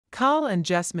Karl and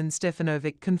Jasmine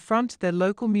Stefanovic confront their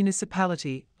local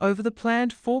municipality over the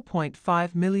planned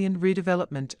 $4.5 million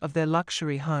redevelopment of their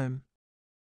luxury home.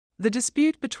 The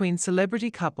dispute between celebrity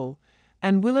couple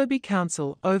and Willoughby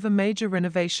Council over major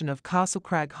renovation of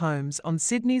Castlecrag homes on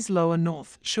Sydney's lower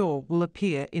North Shore will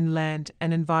appear in Land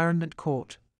and Environment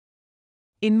Court.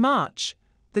 In March,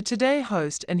 the Today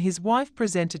host and his wife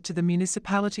presented to the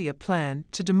municipality a plan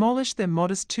to demolish their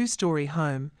modest two-story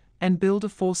home and build a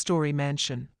four-story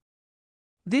mansion.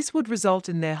 This would result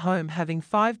in their home having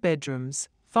 5 bedrooms,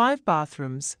 5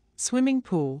 bathrooms, swimming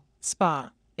pool,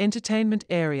 spa, entertainment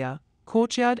area,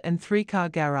 courtyard and 3-car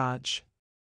garage.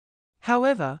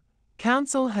 However,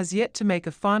 Council has yet to make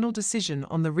a final decision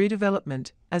on the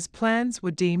redevelopment as plans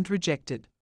were deemed rejected.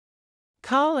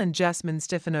 Karl and Jasmine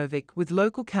Stefanovic with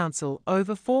local council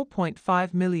over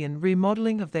 $4.5 million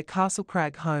remodeling of their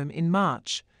Castlecrag home in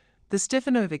March. The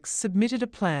Stefanovics submitted a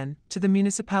plan to the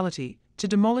municipality to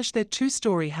demolish their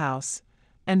 2-story house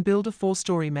and build a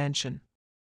 4-story mansion.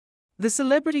 The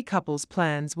celebrity couple's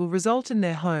plans will result in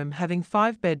their home having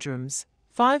 5 bedrooms,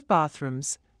 5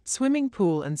 bathrooms, swimming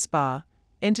pool and spa,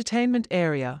 entertainment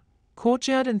area,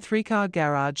 courtyard and 3-car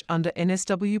garage under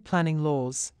NSW planning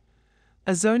laws.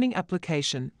 A zoning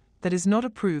application that is not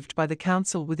approved by the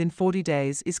council within 40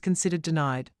 days is considered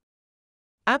denied.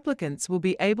 Applicants will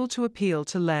be able to appeal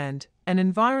to Land and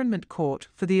Environment Court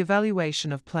for the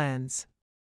evaluation of plans.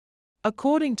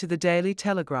 According to the Daily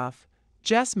Telegraph,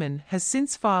 Jasmine has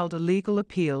since filed a legal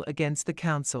appeal against the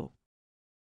council.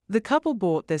 The couple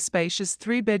bought their spacious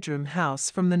 3-bedroom house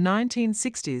from the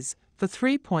 1960s for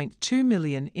 $3.2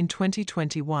 million in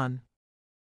 2021.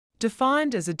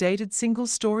 Defined as a dated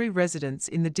single-story residence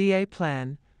in the DA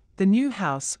plan, the new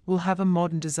house will have a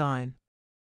modern design.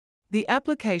 The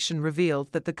application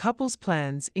revealed that the couple's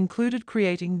plans included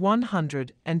creating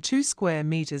 102 square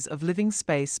meters of living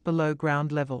space below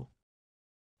ground level.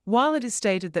 While it is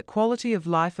stated that quality of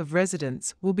life of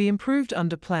residents will be improved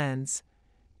under plans,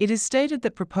 it is stated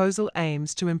that proposal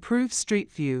aims to improve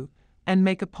street view and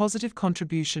make a positive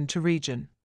contribution to region.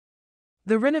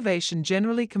 The renovation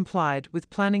generally complied with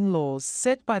planning laws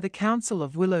set by the Council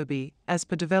of Willoughby as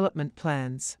per development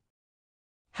plans.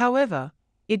 However,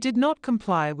 it did not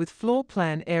comply with floor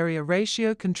plan area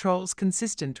ratio controls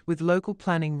consistent with local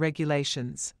planning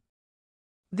regulations.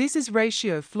 This is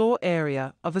ratio floor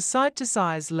area of a site to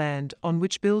size land on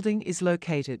which building is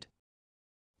located.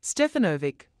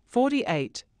 Stefanovic,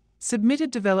 48,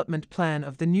 submitted development plan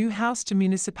of the new house to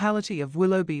municipality of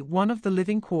Willoughby One of the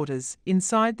living quarters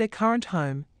inside their current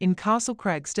home in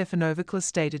Castlecrag Stefanovicler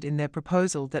stated in their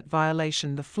proposal that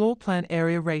violation the floor plan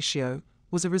area ratio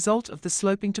was a result of the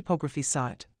sloping topography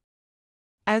site.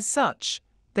 As such,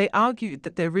 they argued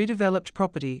that their redeveloped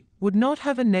property would not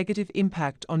have a negative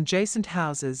impact on jacent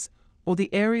houses or the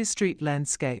areastreet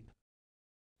landscape.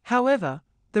 However,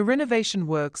 the renovation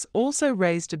works also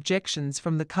raised objections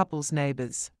from the couple's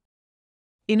neighbours.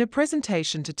 In a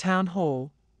presentation to Town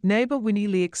Hall, neighbour Winny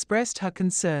Lee expressed her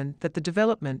concern that the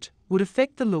development would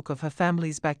affect the look of her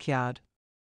family's backyard.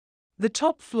 The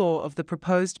top floor of the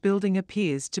proposed building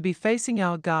appears to be facing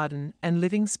our garden and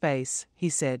living space, he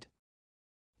said.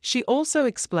 She also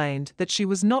explained that she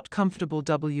was not comfortable